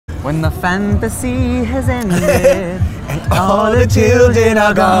When the fantasy has ended and all the children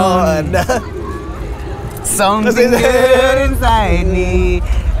are gone. Something good inside me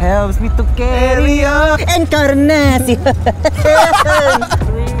helps me to carry on. Encarnacion.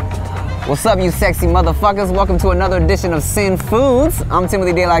 What's up, you sexy motherfuckers? Welcome to another edition of Sin Foods. I'm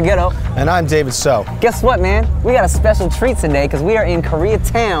Timothy De La Ghetto. And I'm David So. Guess what, man? We got a special treat today because we are in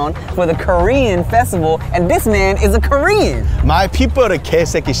Koreatown for the Korean festival, and this man is a Korean. My people, the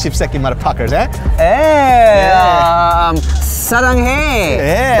개새끼, 십새끼 motherfuckers, eh? Hey, 사랑해.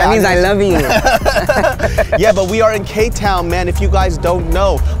 Yeah, that means I love you. Yeah, but we are in K-Town, man. If you guys don't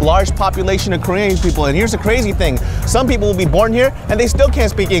know, large population of Korean people. And here's the crazy thing. Some people will be born here and they still can't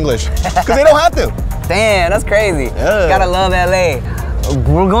speak English because they don't have to. Damn, that's crazy. Gotta love LA.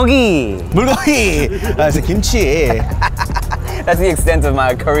 Bulgogi. Bulgogi. That's a kimchi. That's the extent of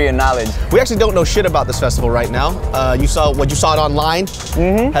my Korean knowledge. We actually don't know shit about this festival right now. You saw it online.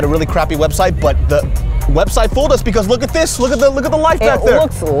 Had a really crappy website, but the website fooled us because look at this. Look at the life back there. It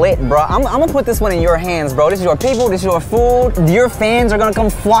looks lit, bro. I'm gonna put this one in your hands, bro. This is your people. This is your food. Your fans are gonna come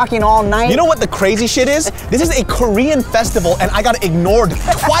flocking all night. You know what the crazy shit is? This is a Korean festival, and I got ignored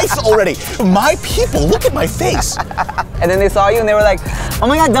twice already. My people, look at my face. And then they saw you and they were like, "Oh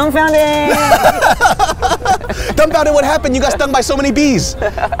my God, dumbfounded." Dumbfounded, what happened? You got stung by so many bees.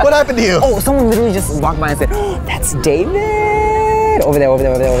 What happened to you? Oh, someone literally just walked by and said, "Oh, that's David." Over there.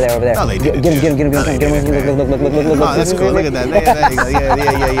 No, they didn't. Get him. Look. Oh, that's cool. Look at that. There you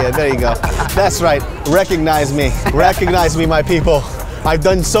go. Yeah. There you go. That's right. Recognize me. Recognize me, my people. I've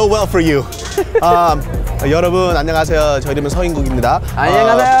done so well for you. 여러분 안녕하세요. 저희 이름은 서인국입니다.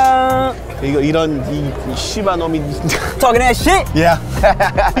 안녕하세요. 이런 씨바놈이 talking that shit. Yeah.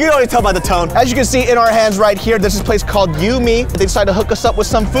 You can already tell by the tone. As you can see in our hands right here, there's this place called Yumi. They decided to hook us up with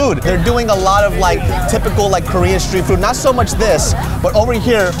some food. They're doing a lot of like typical like Korean street food. Not so much this, but over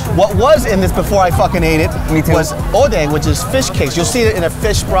here, what was in this before I fucking ate it was odeng, which is fish cakes. You'll see it in a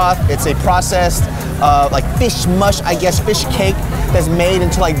fish broth. It's a processed like fish mush, I guess, fish cake that's made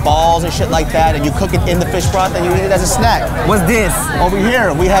into like balls and shit like that, and you cook it in the fish broth and you eat it as a snack. What's this? Over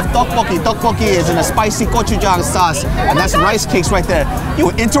here, we have tteokbokki. Tteokbokki is in a spicy gochujang sauce, and that's rice cakes right there.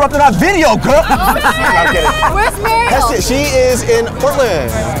 You interrupted our video, girl! I'm kidding. Where's Mary? That's it. She is in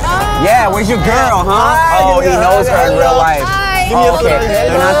Portland. Yeah, where's your girl, huh? Oh, he knows her in real life. Hi. Oh, okay.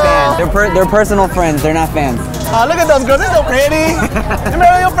 They're not fans. They're personal friends. Th're not fans. Look at those girls. They're so pretty.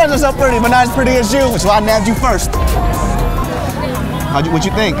 Your friends are so pretty, but not as pretty as you, which is why I nabbed you first. What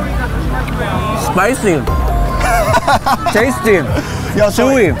you think? Spicy. Tasty. Yo,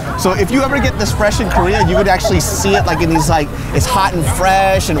 chewy. So if you ever get this fresh in Korea, you would actually see it like in these like, it's hot and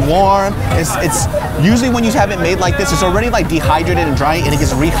fresh and warm. It's usually when you have it made like this, it's already like dehydrated and dry, and it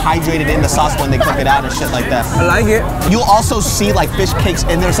gets rehydrated in the sauce when they cook it out and shit like that. I like it. You'll also see like fish cakes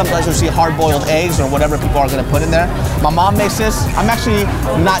in there. Sometimes you'll see hard-boiled eggs or whatever people are gonna put in there. My mom makes this. I'm actually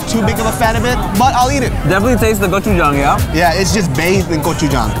not too big of a fan of it, but I'll eat it. Definitely tastes the gochujang, yeah? Yeah, it's just bathed in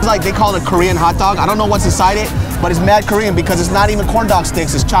gochujang. It's like they call it a Korean hot dog. I don't know what's inside it, but it's mad Korean because it's not even corn dog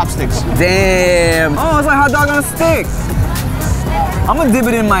sticks, it's chopsticks. Damn. Oh, it's like hot dog on a stick. I'm gonna dip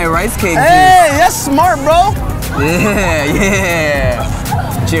it in my rice cake. Hey, that's smart, bro. Yeah.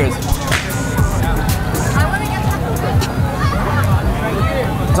 Cheers.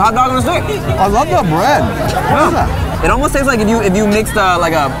 It's a hot dog on a stick. I love that bread. What is that? It almost tastes like if you mixed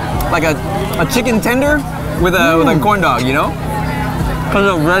like a chicken tender with a corn dog, you know? Because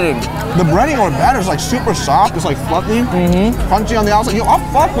of breading. The breading or batter is like super soft. It's like fluffy, crunchy on the outside. Yo, I'll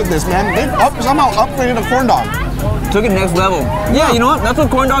fuck with this, man. They somehow upgraded a corn dog. Took it next level. Yeah, you know what? That's what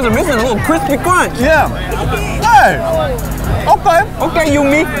corn dogs are missing, a little crispy crunch. Yeah. Hey. Okay. Okay, you,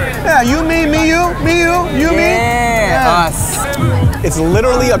 me. Yeah, you, me, you, me. Yeah, us. It's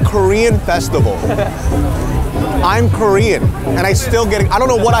literally a Korean festival. I'm Korean, and I still get it. I don't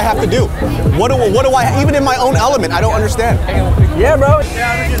know what I have to do. What do I, even in my own element, I don't understand. Yeah, bro.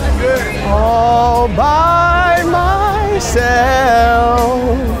 All by myself,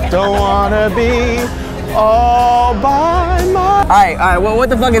 don't wanna be all by myself. All right, well, what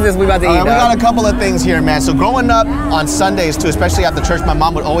the fuck is this we about to eat? We got a couple of things here, man. So growing up on Sundays too, especially at the church, my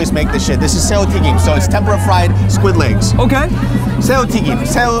mom would always make this shit. This is seo tigim, so it's tempura fried squid legs. Okay. Seo tigim.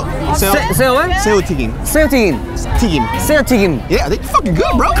 Seo what? Seo tigim. Seo tigim. Seo tigim. Yeah, they're fucking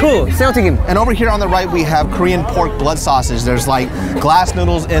good, bro. Cool. Seo tigim. And over here on the right, we have Korean pork blood sausage. There's like glass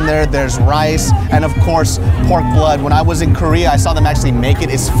noodles in there. There's rice, and of course pork blood. When I was in Korea, I saw them actually make it.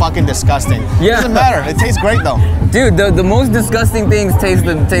 It's fucking disgusting. Yeah. Doesn't matter. It tastes great though. Dude, the most disgusting things taste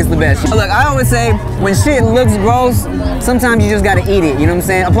the best. Look, I always say when shit looks gross, sometimes you just gotta eat it. You know what I'm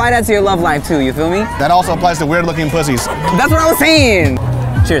saying? Apply that to your love life too. You feel me? That also applies to weird looking pussies. That's what I was saying.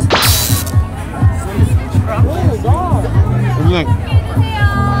 Cheers. What do you think?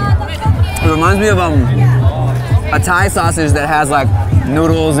 It reminds me of a Thai sausage that has like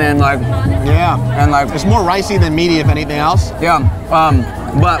noodles and like It's more ricey than meaty, if anything else. yeah.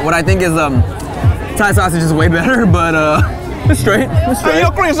 But what I think is Thai sausage is way better, but it's straight. It's straight. You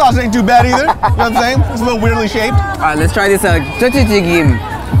know, Korean sausage ain't too bad either. You know what I'm saying? It's a little weirdly shaped. All right, let's try this jjajangmyeon.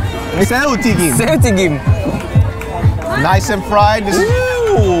 Seotigim. Nice and fried. This is.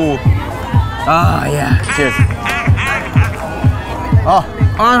 Ooh. Ah, yeah. Cheers. Oh.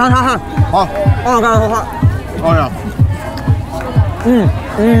 Oh, Oh. Oh yeah.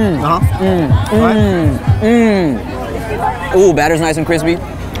 Ooh, batter's nice and crispy.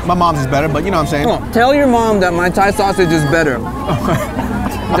 My mom's is better, but you know what I'm saying. Oh, tell your mom that my Thai sausage is better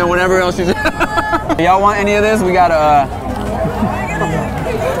than whatever else she's. Y'all want any of this? We got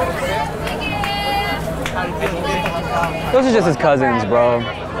Those are just his cousins, bro.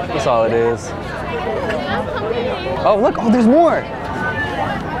 That's all it is. Oh, look. Oh, there's more.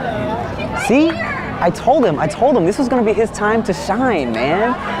 See? I told him this was gonna be his time to shine,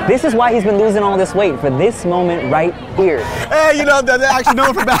 man. This is why he's been losing all this weight, for this moment right here. Hey, you know, they actually know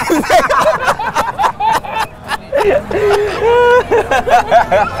it from back in the day.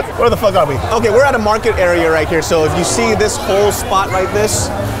 Where the fuck are we? Okay, we're at a market area right here, so if you see this whole spot like this,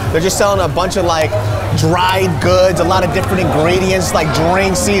 they're just selling a bunch of like dried goods, a lot of different ingredients, like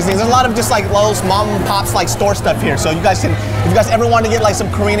drink seasonings. There's a lot of just like those mom and pops like store stuff here. So you guys can, if you guys ever want to get like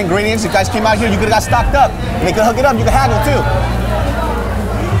some Korean ingredients, if you guys came out here, you could have got stocked up. And they could hook it up, you could haggle too.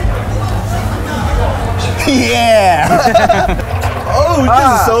 Yeah. Oh,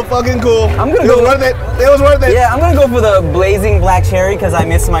 this is so fucking cool. I'm gonna It was worth it. It was worth it. Yeah, I'm gonna go for the blazing black cherry because I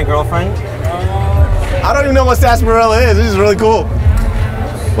miss my girlfriend. I don't even know what sarsaparilla is. This is really cool.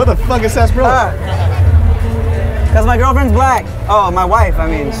 What the fuck is sarsaparilla? Because my girlfriend's black. Oh, my wife, I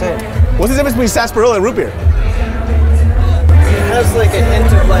mean, shit. What's the difference between sarsaparilla and root beer? It has like a hint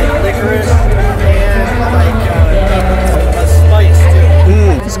of like licorice and like a spice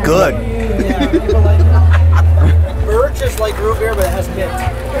too. It's good. Birch is like root beer, but it has mint.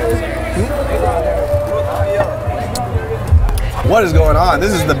 What is going on?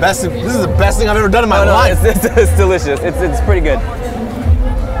 This is the best. This is the best thing I've ever done in my life. It's delicious. It's pretty good.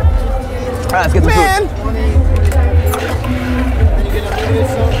 All right, let's get some food.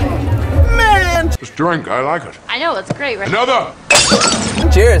 Man! This drink, I like it. I know, it's great, right? Another!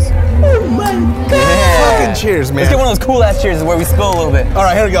 Cheers. Oh my god! Yeah. Fucking cheers, man. Let's get one of those cool ass cheers where we spill a little bit. All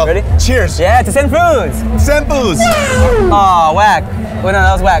right, here we go. Ready? Cheers. Yeah, to FOODZ. Sempus. Oh, whack. Wait, no,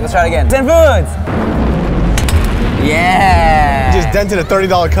 that was whack. Let's try it again. FOODZ. Yeah. Just dented a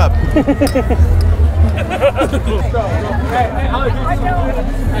 $30 cup.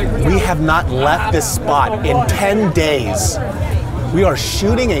 We have not left this spot in 10 days. We are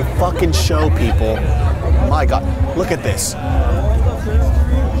shooting a fucking show, people. My God, look at this.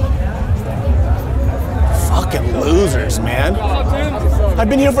 Fucking losers, man. I've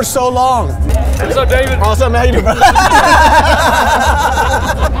been here for so long. What's up, David? What's up, man? How you doing, bro?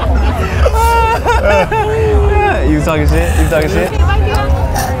 You talking shit? You talking shit?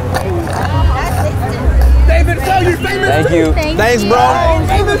 Thank you. Thanks, bro.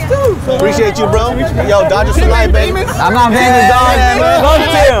 Appreciate you, bro. Yo, Dodgers for life, baby. I'm not famous, dog.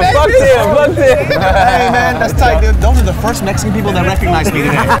 Fuck Tim. Hey, man, that's tight, dude. Those are the first Mexican people that recognize me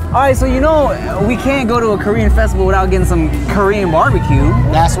today. All right, so you know we can't go to a Korean festival without getting some Korean barbecue.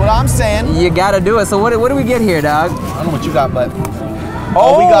 That's what I'm saying. You gotta do it. So what do we get here, dog? I don't know what you got, but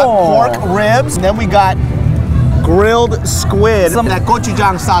we got pork ribs, and then we got grilled squid. That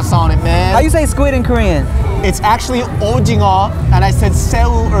gochujang sauce on it, man. How you say squid in Korean? It's actually ojingo, and I said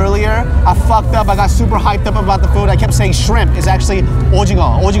seu earlier. I fucked up. I got super hyped up about the food. I kept saying shrimp. It's actually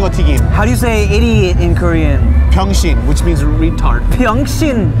ojingo tigim. How do you say idiot in Korean? Pyeongshin, which means retard.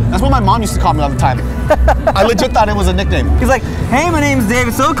 Pyeongshin. That's what my mom used to call me all the time. I legit thought it was a nickname. He's like, hey, my name's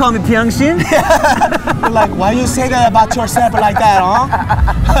David, so call me Pyeongshin. You're like, why you say that about yourself like that,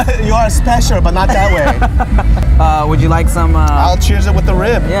 huh? You are special, but not that way. Would you like some? I'll cheers it with the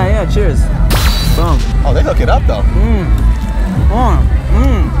rib. Yeah, cheers. Boom. Oh, they hook it up though.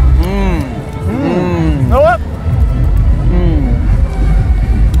 You know what?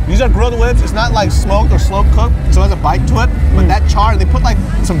 These are grilled ribs. It's not like smoked or slow cooked, so it has a bite to it. But that char, they put like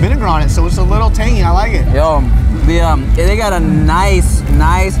some vinegar on it, so it's a little tangy. I like it. Yo, they got a nice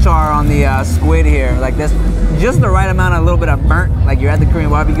char on the squid here. Like this, just the right amount, a little bit of burnt. Like you're at the Korean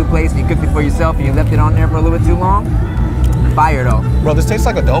barbecue place, and you cooked it for yourself, and you left it on there for a little bit too long. Fire though. Bro, this tastes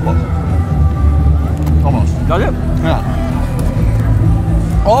like adobo. Almost. Does it? Yeah.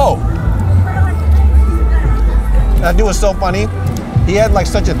 Oh! That dude was so funny. He had like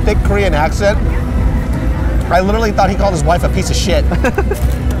such a thick Korean accent. I literally thought he called his wife a piece of shit.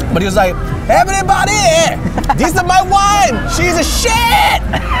 But he was like, everybody, this is my wife. She's a shit.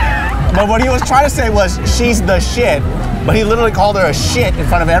 But what he was trying to say was, she's the shit. But he literally called her a shit in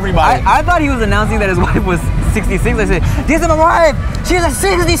front of everybody. I thought he was announcing that his wife was 66. I said, this is my wife. She's a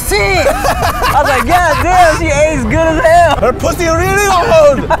 66. I was like, yeah, damn, she aged good as hell. Her pussy really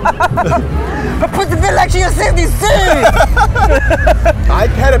old. Her pussy feel like she's a 66. I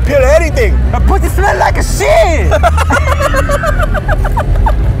can't appeal anything. Her pussy smell like a shit.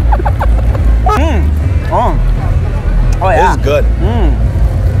 Oh yeah. It's good.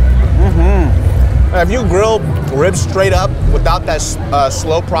 If you grill ribs straight up without that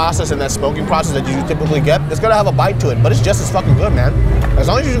slow process and that smoking process that you typically get, it's gonna have a bite to it, but it's just as fucking good, man. As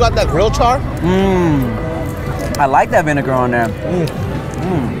long as you got that grill char. I like that vinegar on there.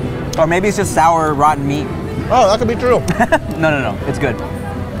 Or maybe it's just sour, rotten meat. Oh, that could be true. No, it's good.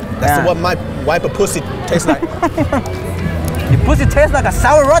 That's what my wipe of pussy tastes like. Your pussy tastes like a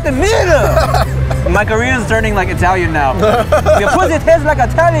sour, rotten meat. My Korean's turning like Italian now. Your pussy tastes like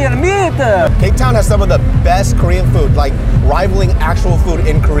Italian meat. Cape Town has some of the best Korean food, like rivaling actual food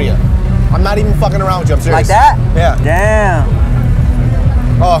in Korea. I'm not even fucking around with you, I'm serious. Like that? Yeah. Damn.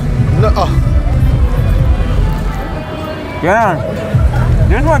 Oh, no, oh. Yeah.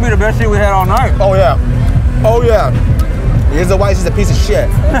 This might be the best shit we had all night. Oh yeah. Oh yeah. Here's the white, he's a piece of shit.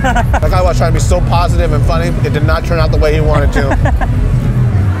 That guy was trying to be so positive and funny, it did not turn out the way he wanted to.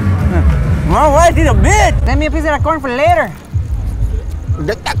 My wife is a bitch. Send me a piece of that corn for later.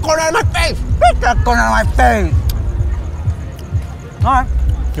 Get that corn out of my face! Get that corn out of my face. All right.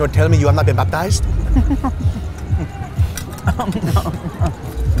 You're telling me you have not been baptized? No.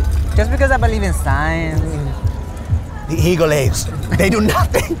 Just because I believe in science. The eagle eggs, they do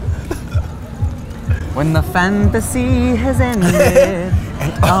nothing. When the fantasy has ended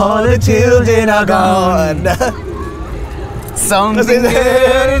And all the children are gone. Something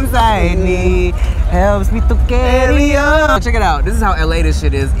good inside me helps me to carry on. Check it out. This is how LA this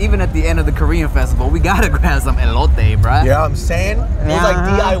shit is. Even at the end of the Korean festival, we gotta grab some elote, bruh. Yeah, I'm saying. It was like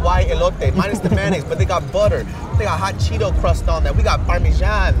DIY elote, minus the mayonnaise, but they got butter. They got hot Cheeto crust on that. We got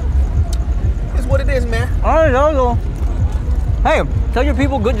Parmesan. It's what it is, man. All right, go. Hey, tell your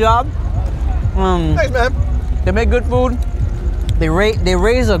people good job. Thanks, man. They make good food. They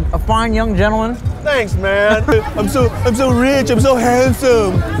raise a fine young gentleman. Thanks, man. I'm so rich. I'm so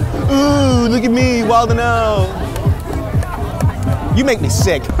handsome. Ooh, look at me, wilding out. You make me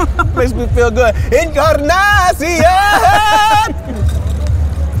sick. Makes me feel good. Encarnacion.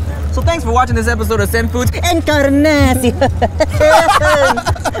 So thanks for watching this episode of Send FOODZ Encarnacion.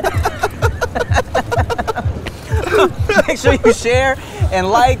 Make sure you share and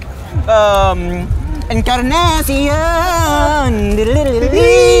like Encarnacion.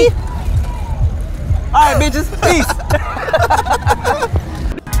 All right, bitches. Peace.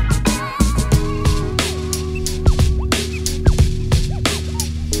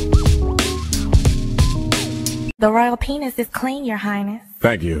 The royal penis is clean, Your Highness.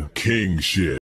 Thank you, king shit.